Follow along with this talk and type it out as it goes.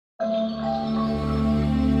Hi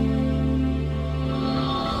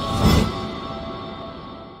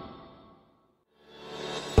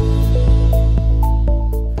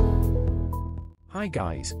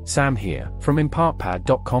guys, Sam here, from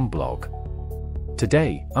impartpad.com blog.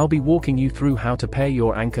 Today, I'll be walking you through how to pair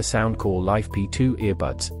your Anker Soundcore Life P2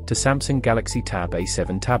 earbuds to Samsung Galaxy Tab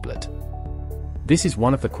A7 tablet. This is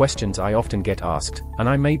one of the questions I often get asked, and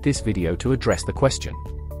I made this video to address the question.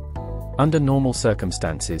 Under normal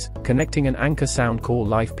circumstances, connecting an Anker Soundcore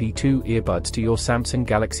Life P2 earbuds to your Samsung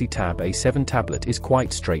Galaxy Tab A7 tablet is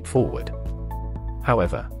quite straightforward.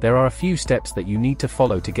 However, there are a few steps that you need to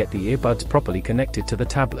follow to get the earbuds properly connected to the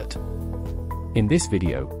tablet. In this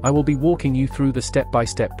video, I will be walking you through the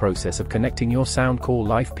step-by-step process of connecting your Soundcore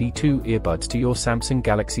Life P2 earbuds to your Samsung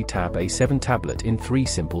Galaxy Tab A7 tablet in 3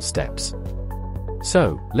 simple steps.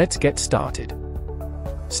 So, let's get started.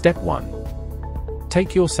 Step 1.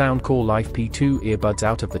 Take your Soundcore Life P2 earbuds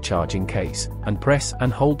out of the charging case, and press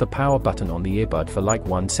and hold the power button on the earbud for like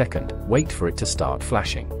 1 second, wait for it to start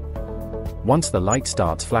flashing. Once the light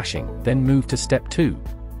starts flashing, then move to Step 2.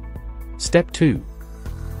 Step 2.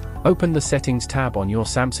 Open the Settings tab on your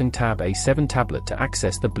Samsung Tab A7 tablet to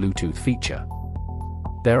access the Bluetooth feature.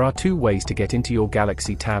 There are 2 ways to get into your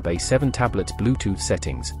Galaxy Tab A7 tablet's Bluetooth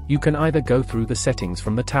settings. You can either go through the settings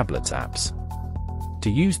from the tablet's apps. To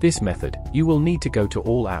use this method, you will need to go to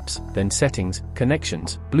All Apps, then Settings,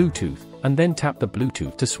 Connections, Bluetooth, and then tap the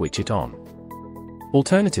Bluetooth to switch it on.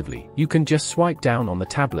 Alternatively, you can just swipe down on the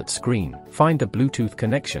tablet screen, find the Bluetooth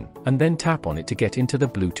connection, and then tap on it to get into the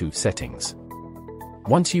Bluetooth settings.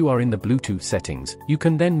 Once you are in the Bluetooth settings, you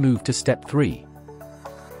can then move to Step 3.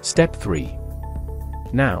 Step 3.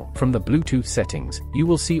 Now, from the Bluetooth settings, you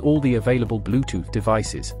will see all the available Bluetooth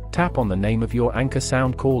devices. Tap on the name of your Anker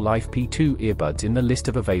Soundcore Life P2 earbuds in the list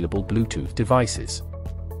of available Bluetooth devices.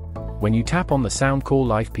 When you tap on the Soundcore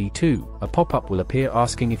Life P2, a pop-up will appear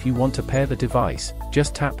asking if you want to pair the device.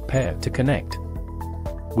 Just tap Pair to connect.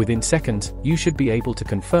 Within seconds, you should be able to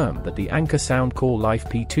confirm that the Anker Soundcore Life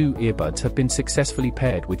P2 earbuds have been successfully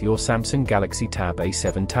paired with your Samsung Galaxy Tab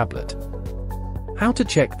A7 tablet. How to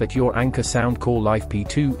check that your Anker Soundcore Life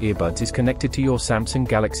P2 earbuds is connected to your Samsung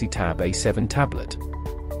Galaxy Tab A7 tablet.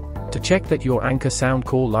 To check that your Anker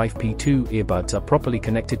Soundcore Life P2 earbuds are properly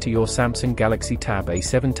connected to your Samsung Galaxy Tab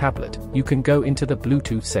A7 tablet, you can go into the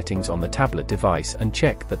Bluetooth settings on the tablet device and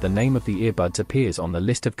check that the name of the earbuds appears on the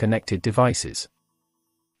list of connected devices.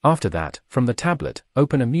 After that, from the tablet,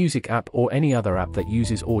 open a music app or any other app that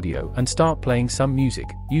uses audio and start playing some music.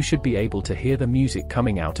 You should be able to hear the music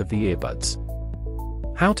coming out of the earbuds.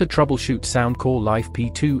 How to troubleshoot Soundcore Life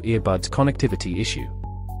P2 earbuds connectivity issue.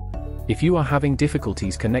 If you are having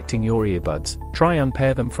difficulties connecting your earbuds, try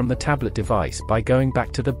unpair them from the tablet device by going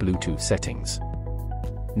back to the Bluetooth settings.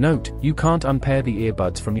 Note, you can't unpair the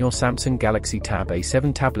earbuds from your Samsung Galaxy Tab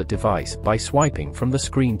A7 tablet device by swiping from the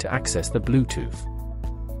screen to access the Bluetooth.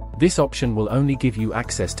 This option will only give you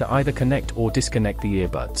access to either connect or disconnect the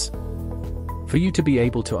earbuds. For you to be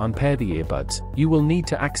able to unpair the earbuds, you will need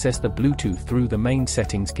to access the Bluetooth through the main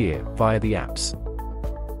settings gear via the apps.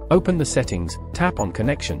 Open the settings, tap on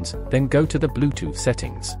Connections, then go to the Bluetooth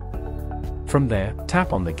settings. From there,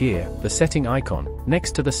 tap on the gear, the setting icon,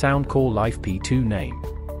 next to the Soundcore Life P2 name.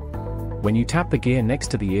 When you tap the gear next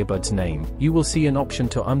to the earbud's name, you will see an option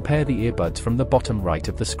to unpair the earbuds from the bottom right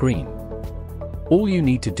of the screen. All you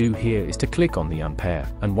need to do here is to click on the unpair,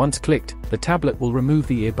 and once clicked, the tablet will remove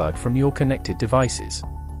the earbud from your connected devices.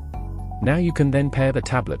 Now you can then pair the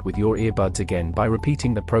tablet with your earbuds again by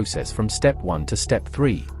repeating the process from Step 1 to Step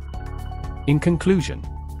 3. In conclusion,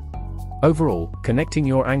 overall, connecting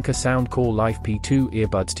your Anker Soundcore Life P2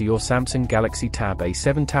 earbuds to your Samsung Galaxy Tab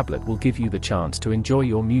A7 tablet will give you the chance to enjoy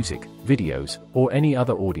your music, videos, or any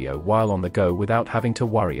other audio while on the go without having to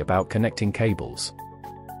worry about connecting cables.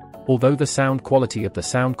 Although the sound quality of the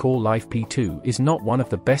Soundcore Life P2 is not one of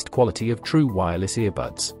the best quality of true wireless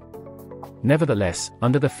earbuds. Nevertheless,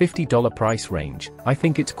 under the $50 price range, I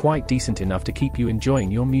think it's quite decent enough to keep you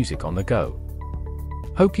enjoying your music on the go.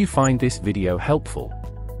 Hope you find this video helpful.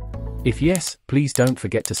 If yes, please don't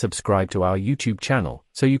forget to subscribe to our YouTube channel,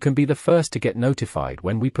 so you can be the first to get notified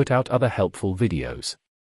when we put out other helpful videos.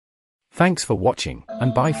 Thanks for watching,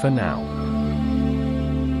 and bye for now.